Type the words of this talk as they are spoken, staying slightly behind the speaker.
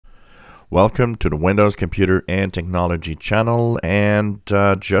Welcome to the Windows Computer and Technology channel, and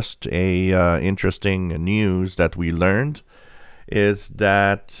just a interesting news that we learned is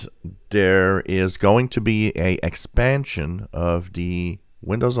that there is going to be a expansion of the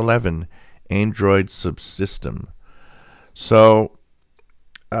Windows 11 Android subsystem. So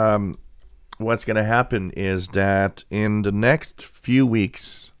what's going to happen is that in the next few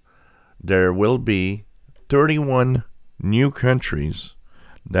weeks there will be 31 new countries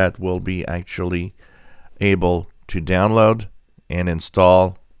that will be actually able to download and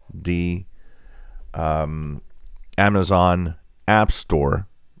install the Amazon App Store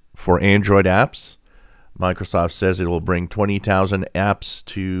for Android apps. Microsoft says it will bring 20,000 apps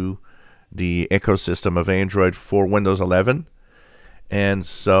to the ecosystem of Android for Windows 11. And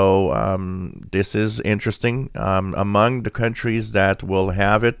so this is interesting. Among the countries that will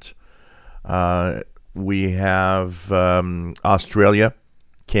have it, we have Australia,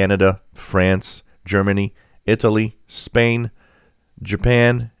 Canada, France, Germany, Italy, Spain,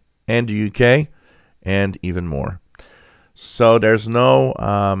 Japan, and the UK, and even more. So there's no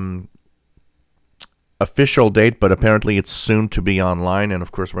official date, but apparently it's soon to be online, and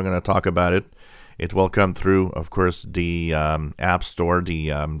of course we're going to talk about it. It will come through, of course, the App Store, the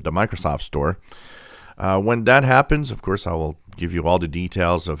Microsoft Store. When that happens, of course, I will give you all the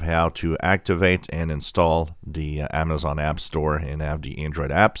details of how to activate and install the Amazon App Store and have the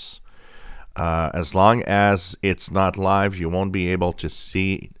Android apps. As long as it's not live, you won't be able to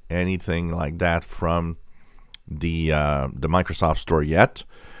see anything like that from the Microsoft Store yet.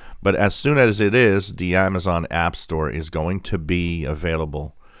 But as soon as it is, the Amazon App Store is going to be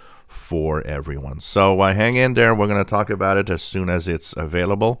available for everyone. So hang in there. We're going to talk about it as soon as it's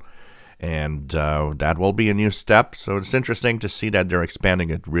available. And that will be a new step. So it's interesting to see that they're expanding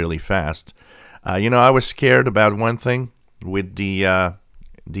it really fast. I was scared about one thing with the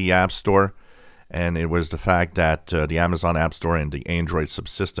App Store, and it was the fact that the Amazon App Store and the Android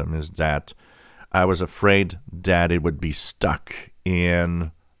subsystem is that I was afraid that it would be stuck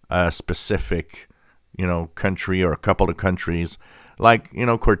in a specific, country or a couple of countries. Like,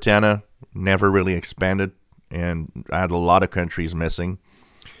 Cortana never really expanded, and I had a lot of countries missing.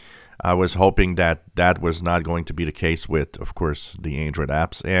 I was hoping that that was not going to be the case with, of course, the Android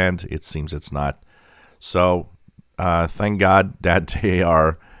apps, and it seems it's not. So thank God that they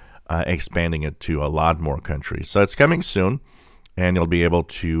are expanding it to a lot more countries. So it's coming soon, and you'll be able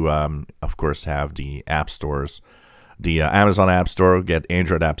to, of course, have the app stores, the Amazon App Store, get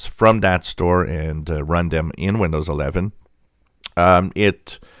Android apps from that store and run them in Windows 11.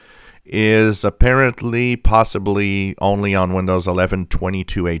 It is apparently possibly only on Windows 11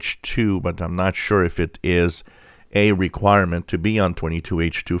 22H2, but I'm not sure if it is a requirement to be on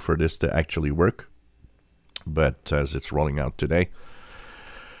 22H2 for this to actually work. But as it's rolling out today,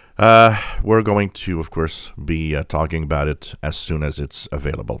 we're going to, of course, be talking about it as soon as it's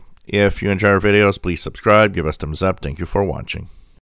available. If you enjoy our videos, please subscribe, give us thumbs up. Thank you for watching.